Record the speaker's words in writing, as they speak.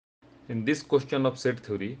In this question of set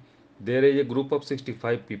theory, there is a group of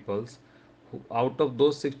 65 peoples who, out of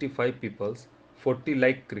those 65 peoples, 40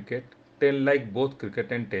 like cricket, 10 like both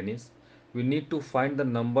cricket and tennis. We need to find the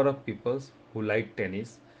number of peoples who like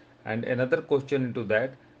tennis. And another question into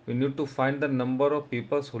that, we need to find the number of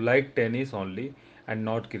peoples who like tennis only and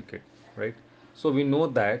not cricket, right? So we know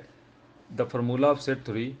that the formula of set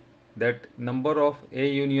theory, that number of A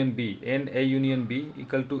union B, N A union B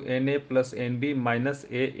equal to NA plus NB minus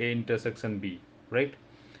A intersection B, right?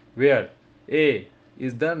 Where A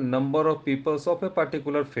is the number of peoples of a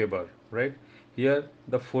particular favor, right? Here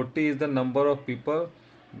the 40 is the number of people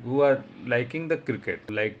who are liking the cricket,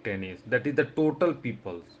 who like tennis. That is the total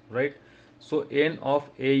peoples, right? So N of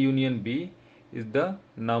A union B is the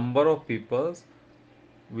number of peoples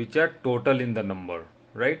which are total in the number,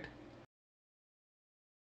 right?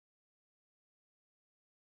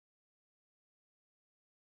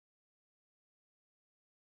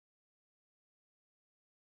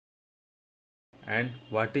 And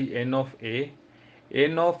what is n of a?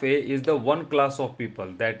 N of a is the one class of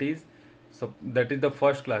people, that is, that is the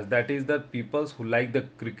first class, that is the peoples who like the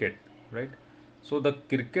cricket, right? So the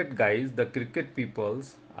cricket guys, the cricket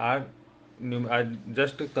peoples are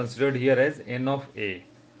just considered here as n of a,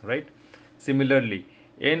 right? Similarly,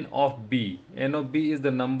 n of b is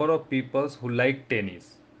the number of peoples who like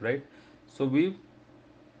tennis, right? So we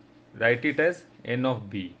write it as n of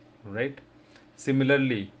b, right?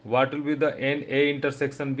 Similarly, what will be the n a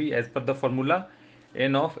intersection b? As per the formula,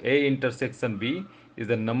 n of a intersection b is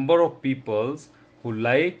the number of peoples who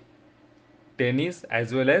like tennis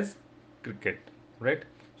as well as cricket, right?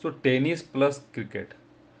 So tennis plus cricket,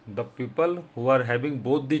 the people who are having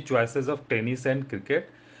both the choices of tennis and cricket,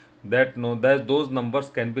 that know that those numbers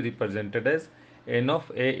can be represented as n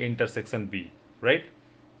of a intersection b, right?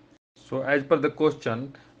 So as per the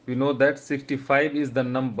question, we know that 65 is the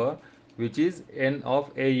number which is n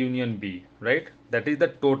of A union B, right? That is the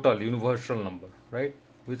total universal number, right?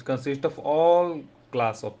 Which consists of all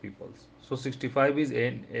class of peoples. So 65 is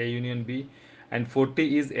n A union B and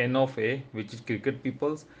 40 is n of A, which is cricket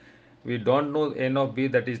peoples. We don't know n of B,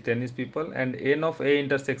 that is tennis people, and n of A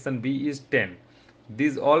intersection B is 10.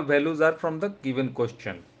 These all values are from the given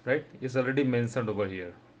question, right? It's already mentioned over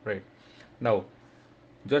here, right? Now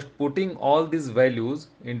just putting all these values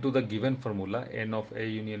into the given formula n of a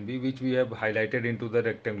union b, which we have highlighted into the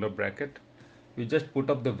rectangular bracket, we just put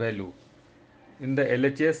up the value in the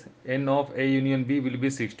LHS. N of a union b will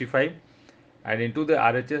be 65, and into the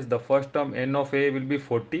RHS the first term n of a will be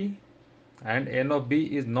 40, and n of b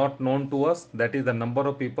is not known to us, that is the number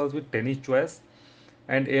of people with tennis choice,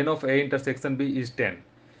 and n of a intersection b is 10.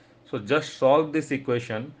 So just solve this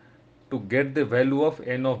equation to get the value of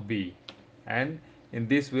n of b, and in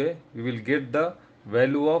this way we will get the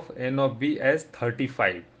value of n of b as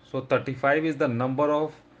 35. So 35 is the number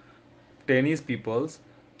of tennis peoples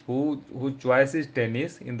whose choice is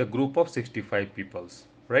tennis in the group of 65 peoples,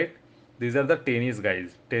 right? These are the tennis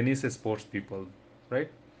guys, tennis sports people, right?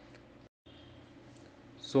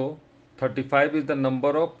 So 35 is the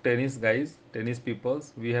number of tennis guys, tennis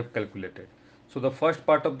peoples we have calculated. So the first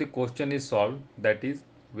part of the question is solved. That is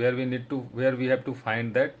where we have to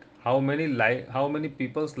find that how many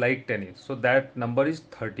peoples like tennis. So that number is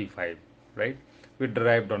 35, right? We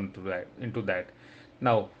derived onto that into that.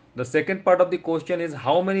 Now the second part of the question is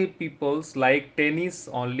how many peoples like tennis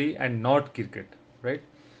only and not cricket, right?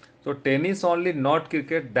 So tennis only, not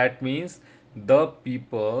cricket. That means the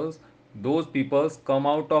peoples, those peoples come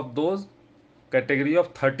out of those category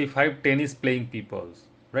of 35 tennis playing peoples,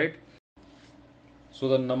 right? So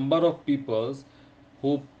the number of peoples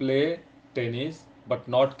who play tennis but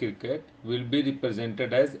not cricket will be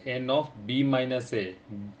represented as n of b minus a,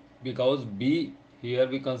 because b here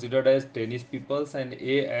we considered as tennis peoples and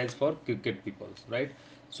a as for cricket peoples, right?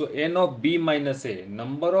 So n of b minus a,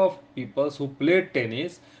 number of peoples who play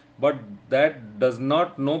tennis but that does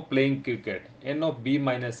not know playing cricket. N of b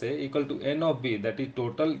minus a equal to n of b, that is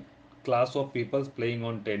total class of peoples playing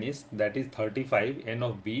on tennis, that is 35, n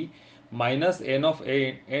of b minus n of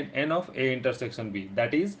a intersection b,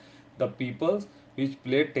 that is the peoples which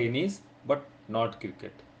play tennis but not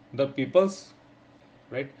cricket, the peoples,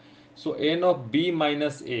 right? So n of b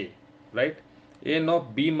minus a, right? N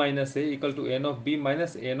of b minus a equal to n of b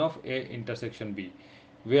minus n of a intersection b,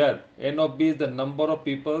 where n of b is the number of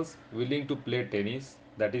peoples willing to play tennis,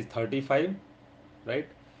 that is 35, right?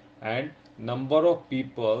 And number of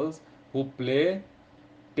peoples who play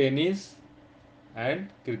tennis and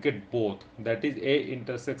cricket both, that is a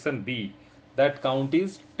intersection b, that count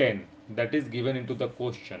is 10, that is given into the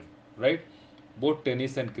question, right? Both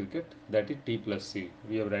tennis and cricket, that is t plus c,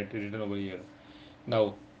 we have written over here.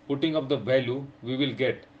 Now putting up the value, we will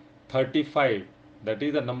get 35. That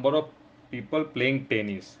is the number of people playing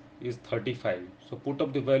tennis is 35. So put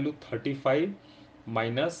up the value 35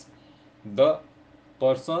 minus the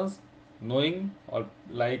persons knowing or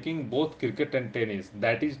liking both cricket and tennis,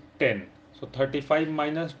 that is 10. So 35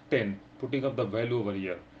 minus 10, putting up the value over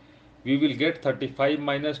here, we will get 35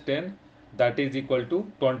 minus 10, that is equal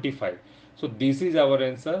to 25. So this is our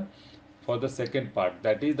answer for the second part,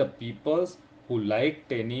 that is the peoples who like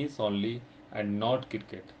tennis only and not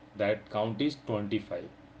cricket, that count is 25,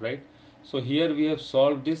 right? So here we have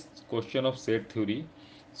solved this question of set theory.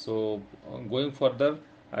 So going further,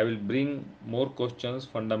 I will bring more questions,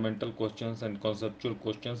 fundamental questions and conceptual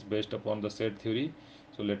questions based upon the set theory.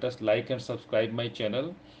 So let us like and subscribe my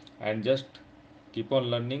channel and just keep on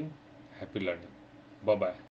learning. Happy learning. Bye bye.